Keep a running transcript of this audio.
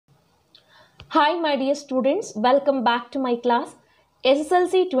Hi my dear students, welcome back to my class.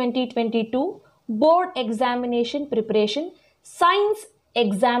 SSLC 2022 Board Examination Preparation Science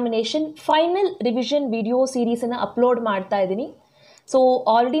Examination Final Revision Video Series na upload ಮಾಡ್ತಾ ಇದ್ದೀನಿ. So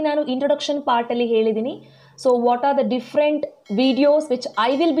already ನಾನು introduction part ಅಲ್ಲಿ ಹೇಳಿದ್ದೀನಿ. So what are the different videos which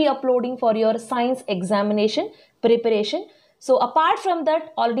I will be uploading for your science examination preparation. So apart from that,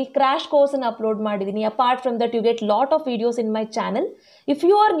 already crash course and upload ಮಾಡಿದ್ದೀನಿ. Apart from that, you get lot of videos in my channel. If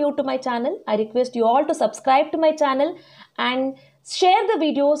you are new to my channel, I request you all to subscribe to my channel and share the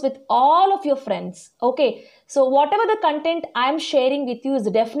videos with all of your friends. Okay, so whatever the content I am sharing with you is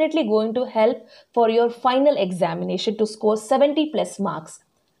definitely going to help for your final examination to score 70 plus marks.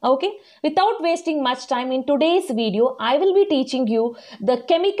 Okay, without wasting much time, in today's video I will be teaching you the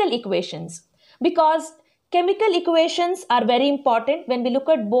chemical equations, because chemical equations are very important when we look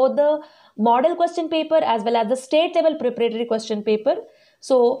at both the model question paper as well as the state level preparatory question paper.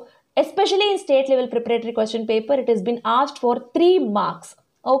 So especially in state level preparatory question paper, it has been asked for 3 marks.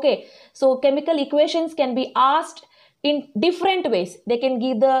 Okay, so chemical equations can be asked in different ways. They can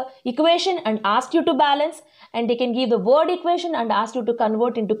give the equation and ask you to balance, and they can give the word equation and ask you to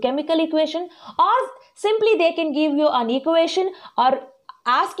convert into chemical equation, or simply they can give you an equation or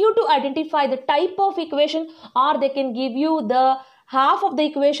ask you to identify the type of equation, or they can give you the half of the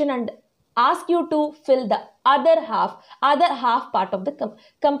equation and ask you to fill the other half part of the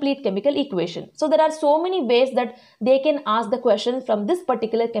complete chemical equation. So there are so many ways that they can ask the question from this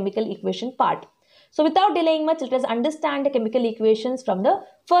particular chemical equation part. So without delaying much, let us understand the chemical equations from the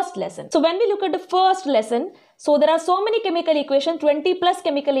first lesson. So when we look at the first lesson, so there are so many chemical equations, 20 plus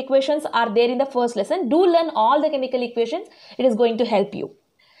chemical equations are there in the first lesson. Do learn all the chemical equations. It is going to help you.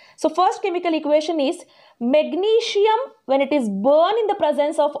 So first chemical equation is magnesium. When it is burned in the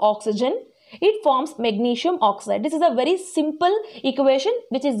presence of oxygen, it forms magnesium oxide. This is a very simple equation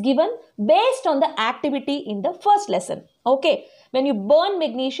which is given based on the activity in the first lesson. Okay, when you burn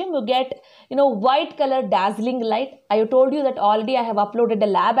magnesium, you get white color dazzling light. I told you that already I have uploaded the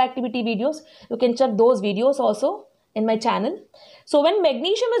lab activity videos. You can check those videos also in my channel. So when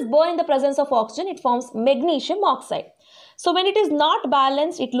magnesium is burned in the presence of oxygen, it forms magnesium oxide. So when it is not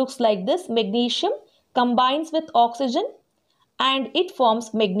balanced, it looks like this. Magnesium combines with oxygen and it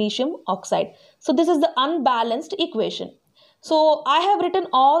forms magnesium oxide. So this is the unbalanced equation. So I have written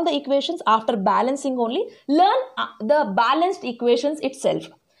all the equations after balancing only. Learn the balanced equations itself.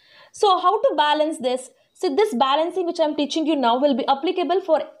 So how to balance this? So this balancing which I am teaching you now will be applicable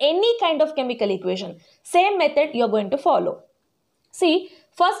for any kind of chemical equation. Same method you are going to follow. See,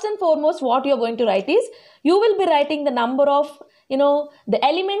 first and foremost, what you are going to write is, you will be writing the number of the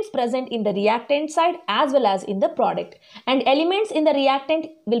elements present in the reactant side as well as in the product, and elements in the reactant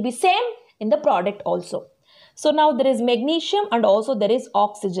will be same in the product also. So now there is magnesium and also there is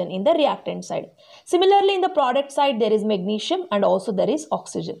oxygen in the reactant side. Similarly, in the product side there is magnesium and also there is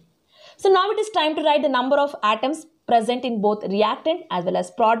oxygen. So now it is time to write the number of atoms present in both reactant as well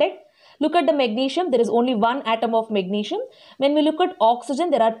as product. Look at the magnesium, there is only 1 atom of magnesium. When we look at oxygen,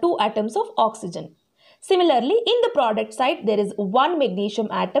 there are 2 atoms of oxygen. Similarly, in the product side, there is 1 magnesium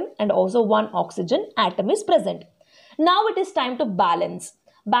atom and also 1 oxygen atom is present. Now it is time to balance.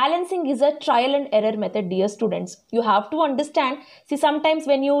 Balancing is a trial and error method, dear students. You have to understand, see, sometimes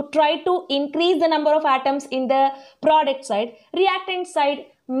when you try to increase the number of atoms in the product side, reactant side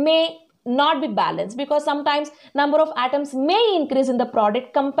may not be balanced, because sometimes number of atoms may increase in the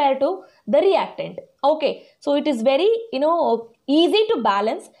product compared to the reactant. Okay, so it is very easy to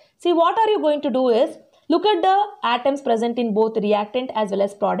balance. See, what are you going to do is, look at the atoms present in both reactant as well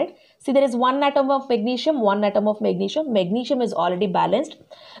as product. See, there is 1 atom of magnesium, 1 atom of magnesium. Magnesium is already balanced.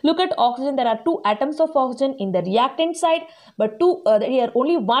 Look at oxygen, there are 2 atoms of oxygen in the reactant side, but here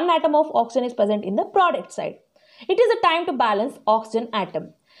only 1 atom of oxygen is present in the product side. It is the time to balance oxygen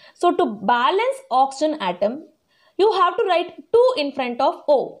atom. So to balance oxygen atom, you have to write 2 in front of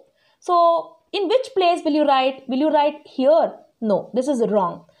O. So in which place will you write? Will you write here? No, this is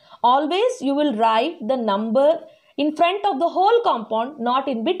wrong. Always you will write the number in front of the whole compound, not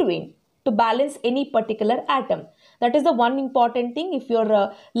in between, to balance any particular atom. That is the one important thing. If you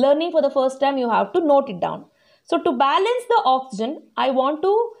are learning for the first time, you have to note it down. So to balance the oxygen, I want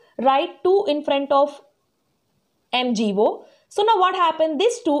to write 2 in front of MgO. So now what happened?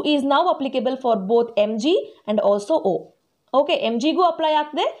 This 2 is now applicable for both Mg and also O. Okay, Mg go apply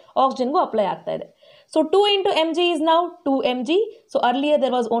aagtade, oxygen go apply aagtade. So 2 into Mg is now 2 Mg. So earlier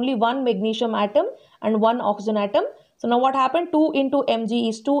there was only 1 magnesium atom and 1 oxygen atom. So now what happened? 2 into Mg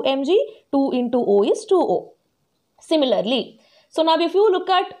is 2 Mg, 2 into O is 2O. Similarly, so now if you look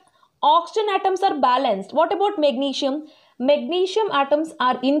at oxygen atoms are balanced. What about magnesium? magnesium atoms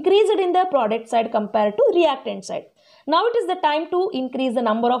are increased in the product side compared to reactant side. Now it is the time to increase the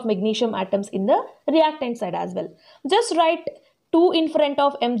number of magnesium atoms in the reactant side as well. Just write 2 in front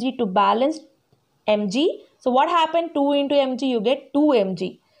of Mg to balance Mg. So what happened? 2 into Mg, you get 2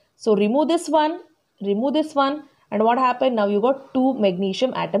 Mg. So remove this one, and what happened? Now you got 2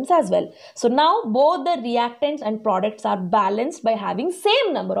 magnesium atoms as well. So now both the reactants and products are balanced by having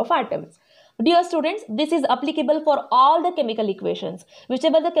same number of atoms. Dear students, this is applicable for all the chemical equations.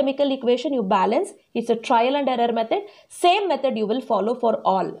 Whichever the chemical equation you balance, it's a trial and error method. Same method you will follow for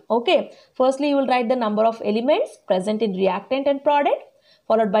all. Okay. Firstly, you will write the number of elements present in reactant and product,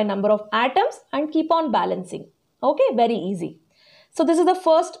 followed by number of atoms, and keep on balancing. Okay. Very easy. So this is the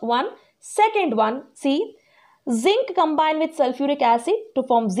first one. Second one, see, zinc combined with sulfuric acid to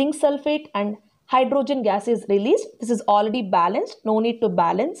form zinc sulfate and hydrogen gas is released. This is already balanced. No need to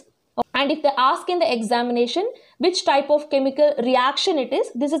balance. And if they ask in the examination which type of chemical reaction it is,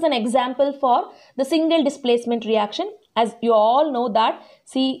 this is an example for the single displacement reaction. As you all know that,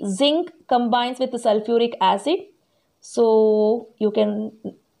 see, zinc combines with the sulfuric acid. So you can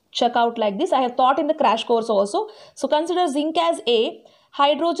check out like this. I have taught in the crash course also. So consider zinc as A,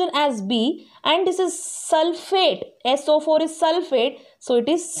 hydrogen as B, and this is sulfate. SO4 is sulfate, so it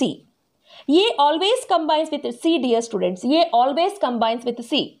is C. A always combines with C, dear students. A always combines with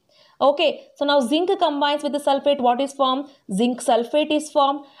C. Okay, so now zinc combines with the sulfate. What is formed? Zinc sulfate is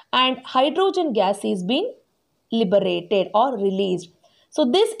formed and hydrogen gas is being liberated or released. So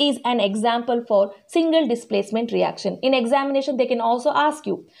this is an example for single displacement reaction. In examination, they can also ask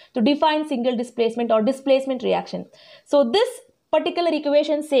you to define single displacement or displacement reaction. So this particular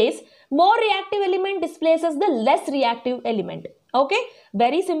equation says more reactive element displaces the less reactive element. Okay,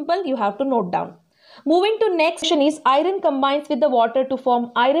 very simple. You have to note down. Moving to next question is iron combines with the water to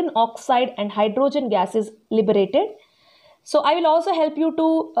form iron oxide and hydrogen gas is liberated. So I will also help you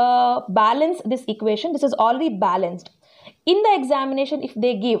to balance this equation. This is already balanced. In the examination, if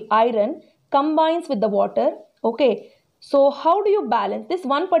they give iron combines with the water, okay, so how do you balance this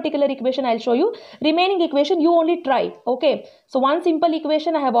one particular equation? I'll show you. Remaining equation you only try. Okay, so one simple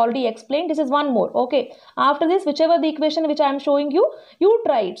equation I have already explained. This is one more. Okay, after this, whichever the equation which I am showing you, you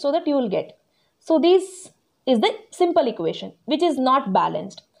try it so that you will get. So this is the simple equation which is not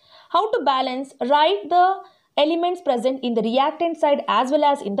balanced. How to balance? Write the elements present in the reactant side as well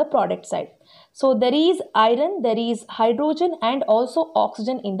as in the product side. So there is iron, there is hydrogen and also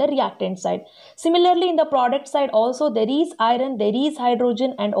oxygen in the reactant side. Similarly in the product side also there is iron, there is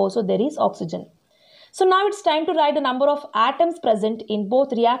hydrogen and also there is oxygen. So now it's time to write the number of atoms present in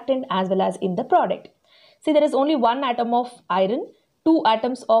both reactant as well as in the product. See, there is only one atom of iron, 2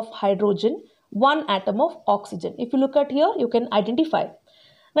 atoms of hydrogen, 1 atom of oxygen. If you look at here, you can identify.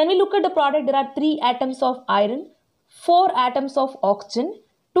 When we look at the product, there are 3 atoms of iron, 4 atoms of oxygen,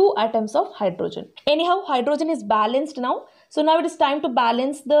 2 atoms of hydrogen. Anyhow, hydrogen is balanced now. So now it is time to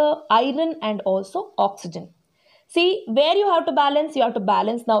balance the iron and also oxygen. See, where you have to balance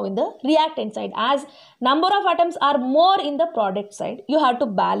now in the reactant side. As number of atoms are more in the product side, you have to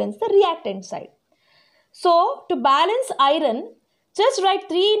balance the reactant side. So to balance iron, just write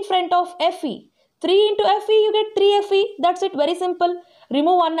 3 in front of Fe. 3 into Fe, you get 3 Fe. That's it. Very simple.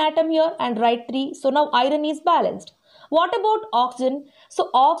 Remove 1 atom here and write 3. So now iron is balanced. What about oxygen? So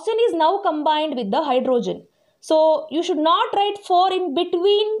oxygen is now combined with the hydrogen. So you should not write 4 in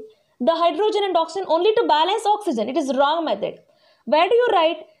between the hydrogen and oxygen only to balance oxygen. It is wrong method. Where do you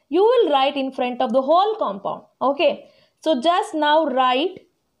write? You will write in front of the whole compound. Okay. So just now write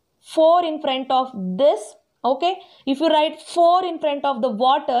 4 in front of this. Okay, if you write 4 in front of the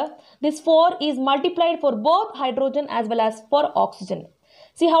water, this 4 is multiplied for both hydrogen as well as for oxygen.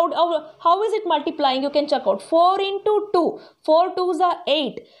 See how is it multiplying? You can check out. 4 into 2. 4 2s are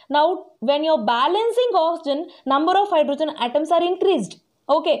 8. Now, when you're balancing oxygen, number of hydrogen atoms are increased.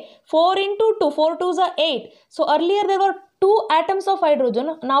 Okay, 4 into 2. 4 2s are 8. So, earlier there were 2 atoms of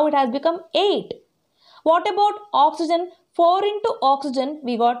hydrogen. Now, it has become 8. What about oxygen? 4 into oxygen,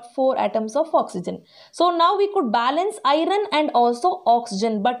 we got 4 atoms of oxygen. So now we could balance iron and also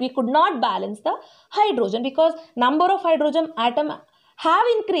oxygen, but we could not balance the hydrogen because number of hydrogen atom have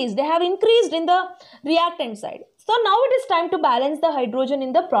increased. They have increased in the reactant side. So now it is time to balance the hydrogen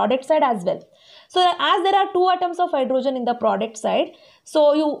in the product side as well. So as there are 2 atoms of hydrogen in the product side,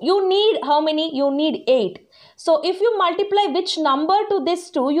 so you need how many? You need 8. So if you multiply which number to this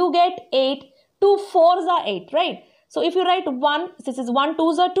 2, you get 8. 2 4s are 8, right? So if you write 1, this is 1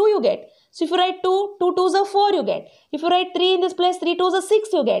 2s are 2 you get. So if you write 2, 2 2s are 4 you get. If you write 3 in this place, 3 2s are 6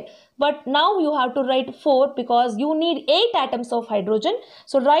 you get. But now you have to write 4 because you need 8 atoms of hydrogen.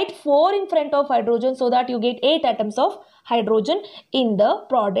 So write 4 in front of hydrogen so that you get 8 atoms of hydrogen in the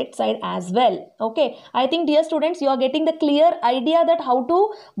product side as well. Okay, I think dear students, you are getting the clear idea that how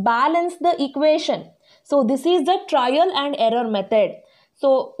to balance the equation. So this is the trial and error method.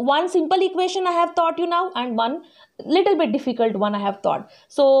 So one simple equation I have taught you now, and one little bit difficult one I have taught.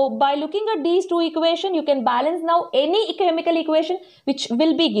 So by looking at these two equations, you can balance now any chemical equation which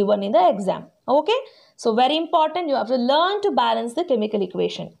will be given in the exam. Okay. So very important, you have to learn to balance the chemical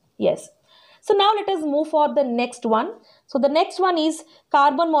equation. Yes. So now let us move for the next one. So the next one is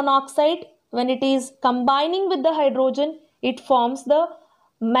carbon monoxide. When it is combining with the hydrogen, it forms the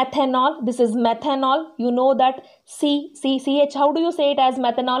methanol. This is methanol. You know that CH. How do you say it as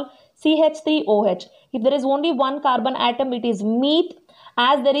methanol? CH3OH. If there is only one carbon atom, it is meth.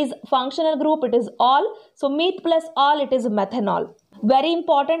 As there is functional group, it is all. So meth plus all, it is methanol. Very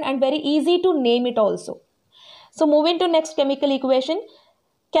important and very easy to name it also. So moving to next chemical equation.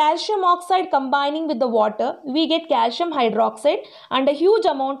 Calcium oxide combining with the water, we get calcium hydroxide and a huge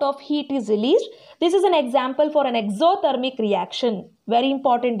amount of heat is released. This is an example for an exothermic reaction. Very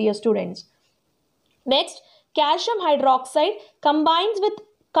important, dear students. Next, calcium hydroxide combines with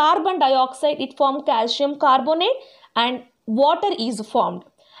carbon dioxide. It forms calcium carbonate and water is formed.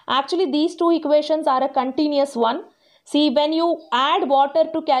 Actually, these two equations are a continuous one. See, when you add water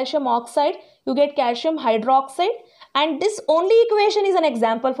to calcium oxide, you get calcium hydroxide. And this only equation is an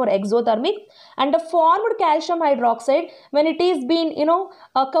example for exothermic, and the formed calcium hydroxide, when it is been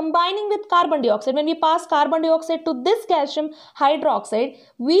combining with carbon dioxide, when we pass carbon dioxide to this calcium hydroxide,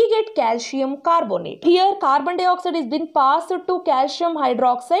 we get calcium carbonate. Here carbon dioxide is been passed to calcium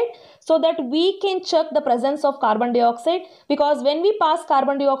hydroxide so that we can check the presence of carbon dioxide, because when we pass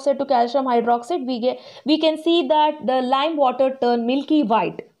carbon dioxide to calcium hydroxide, we can see that the lime water turn milky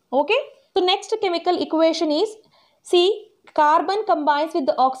white. Okay. So next chemical equation is, see, carbon combines with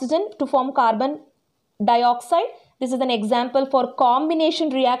the oxygen to form carbon dioxide. This is an example for combination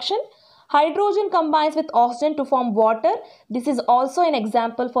reaction. Hydrogen combines with oxygen to form water. This is also an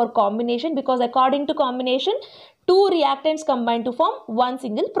example for combination, because according to combination, two reactants combine to form one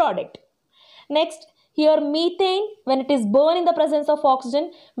single product. Next, here methane, when it is burned in the presence of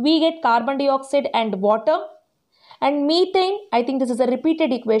oxygen, we get carbon dioxide and water. And methane, I think this is a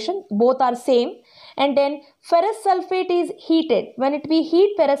repeated equation, both are same. And then ferrous sulfate is heated. When we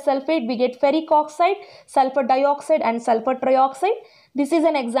heat ferrous sulfate, we get ferric oxide, sulfur dioxide and sulfur trioxide. This is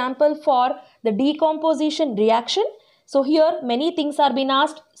an example for the decomposition reaction. So here many things are being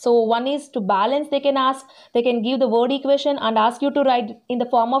asked. So one is to balance, they can give the word equation and ask you to write in the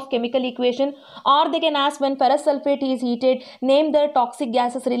form of chemical equation, or they can ask when ferrous sulfate is heated, name the toxic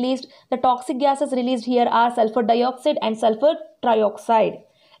gases released. The toxic gases released here are sulfur dioxide and sulfur trioxide.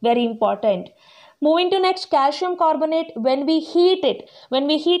 Very important. Moving to next, calcium carbonate. When we heat it, when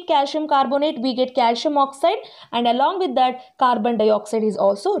we heat calcium carbonate, we get calcium oxide, and along with that carbon dioxide is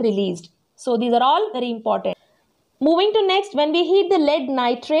also released. So these are all very important. Moving to next, when we heat the lead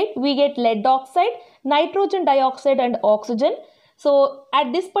nitrate, we get lead oxide, nitrogen dioxide and oxygen. So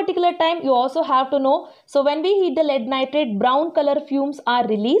at this particular time, you also have to know, so when we heat the lead nitrate, brown color fumes are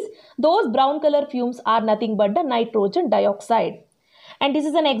released. Those brown color fumes are nothing but the nitrogen dioxide. And this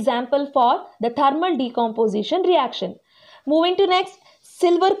is an example for the thermal decomposition reaction. Moving to next,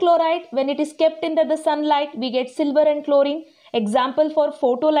 silver chloride. When it is kept under the sunlight, we get silver and chlorine. Example for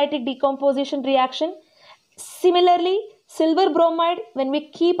photolytic decomposition reaction. Similarly, silver bromide, when we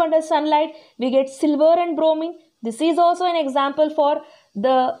keep under sunlight, we get silver and bromine. This is also an example for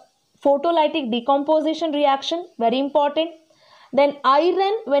the photolytic decomposition reaction. Very important. Then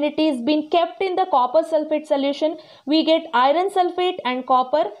iron, when it is being kept in the copper sulfate solution, we get iron sulfate and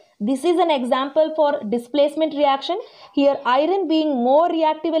copper. This is an example for displacement reaction. Here iron, being more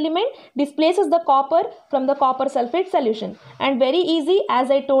reactive element, displaces the copper from the copper sulfate solution. And very easy,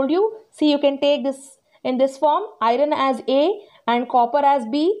 as I told you, see, you can take this in this form, iron as A and copper as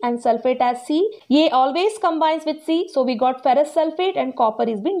B and sulfate as C. A always combines with C, so we got ferrous sulfate and copper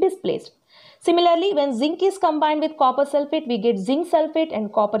is being displaced. Similarly, when zinc is combined with copper sulfate, we get zinc sulfate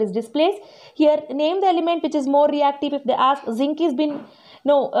and copper is displaced. Here, name the element which is more reactive. If they ask, zinc is been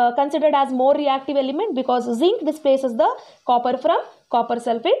considered as more reactive element because zinc displaces the copper from copper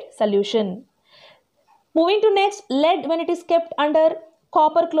sulfate solution. Moving to next, lead, when it is kept under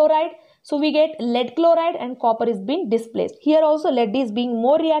copper chloride, so we get lead chloride and copper is being displaced. Here also lead is being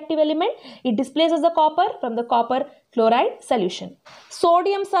more reactive element. It displaces the copper from the copper chloride solution.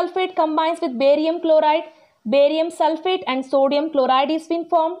 Sodium sulfate combines with barium chloride. Barium sulfate and sodium chloride is being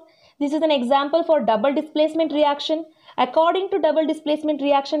formed. This is an example for double displacement reaction. According to double displacement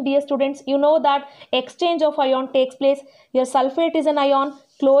reaction, dear students, you know that exchange of ion takes place. Here sulfate is an ion,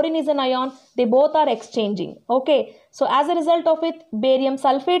 chlorine is an ion, they both are exchanging. Okay, so as a result of it, barium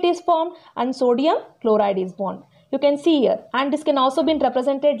sulfate is formed and sodium chloride is formed. You can see here, and this can also be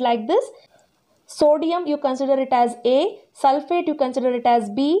represented like this. Sodium you consider it as A, sulfate you consider it as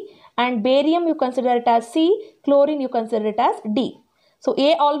B, and barium you consider it as C, chlorine you consider it as D. So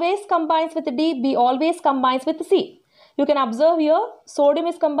A always combines with D, B always combines with C. You can observe here, sodium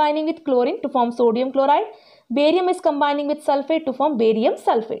is combining with chlorine to form sodium chloride. Barium is combining with sulfate to form barium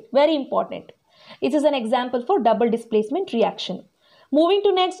sulfate. Very important. This is an example for double displacement reaction. Moving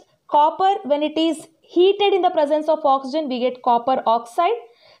to next, copper, when it is heated in the presence of oxygen, we get copper oxide.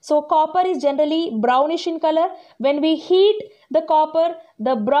 So copper is generally brownish in color. When we heat the copper,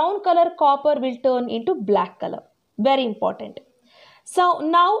 the brown color copper will turn into black color. Very important. So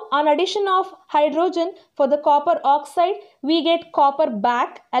now on addition of hydrogen for the copper oxide, we get copper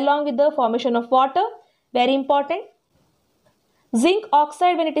back along with the formation of water. Very important. Zinc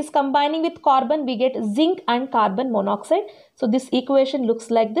oxide, when it is combining with carbon, we get zinc and carbon monoxide. So this equation looks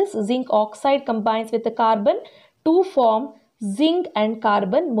like this. Zinc oxide combines with the carbon to form zinc and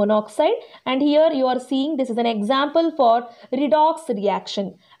carbon monoxide, and here you are seeing this is an example for redox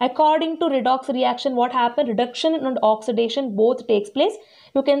reaction. According to redox reaction, what happened? Reduction and oxidation both takes place.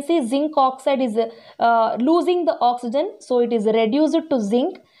 You can see zinc oxide is losing the oxygen, so it is reduced to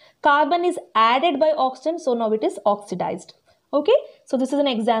zinc. Carbon is added by oxygen, so now it is oxidized. Okay, so this is an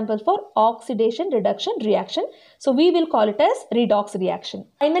example for oxidation reduction reaction. So we will call it as redox reaction.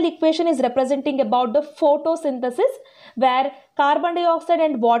 Final equation is representing about the photosynthesis, where carbon dioxide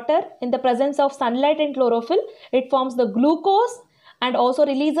and water in the presence of sunlight and chlorophyll, it forms the glucose and also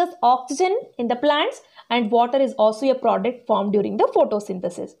releases oxygen in the plants, and water is also a product formed during the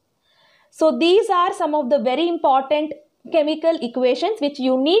photosynthesis. So these are some of the very important chemical equations which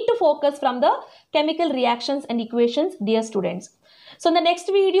you need to focus from the chemical reactions and equations, dear students. So in the next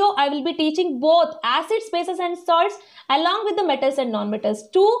video, I will be teaching both acids, bases and salts along with the metals and non-metals.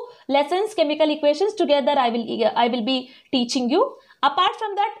 2 lessons, chemical equations together I will be teaching you. Apart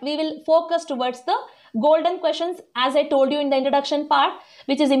from that, we will focus towards the golden questions as I told you in the introduction part,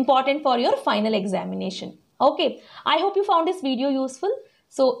 which is important for your final examination. Okay, I hope you found this video useful.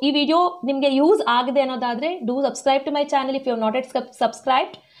 So, ಈ video ನಿಮಗೆ use ಆಗಿದೆ ಅನ್ನೋದಾದರೆ do subscribe to my channel if you have not yet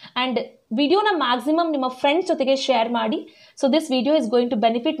subscribed, and ವಿಡಿಯೋನ maximum ನಿಮ್ಮ friends ಜೊತೆಗೆ share ಮಾಡಿ. So this video is going to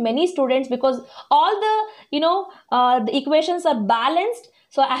benefit many students because all the the equations are balanced.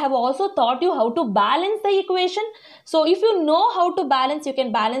 So I have also taught you how to balance the equation. So if you know how to balance, you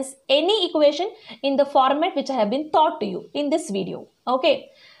can balance any equation in the format which I have been taught to you in this video. Okay.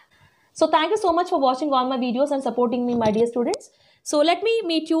 So thank you so much for watching all my videos and supporting me, my dear students. So let me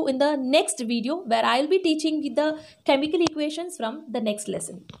meet you in the next video where I will be teaching the chemical equations from the next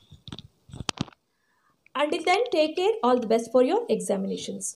lesson. Until then, take care. All the best for your examinations.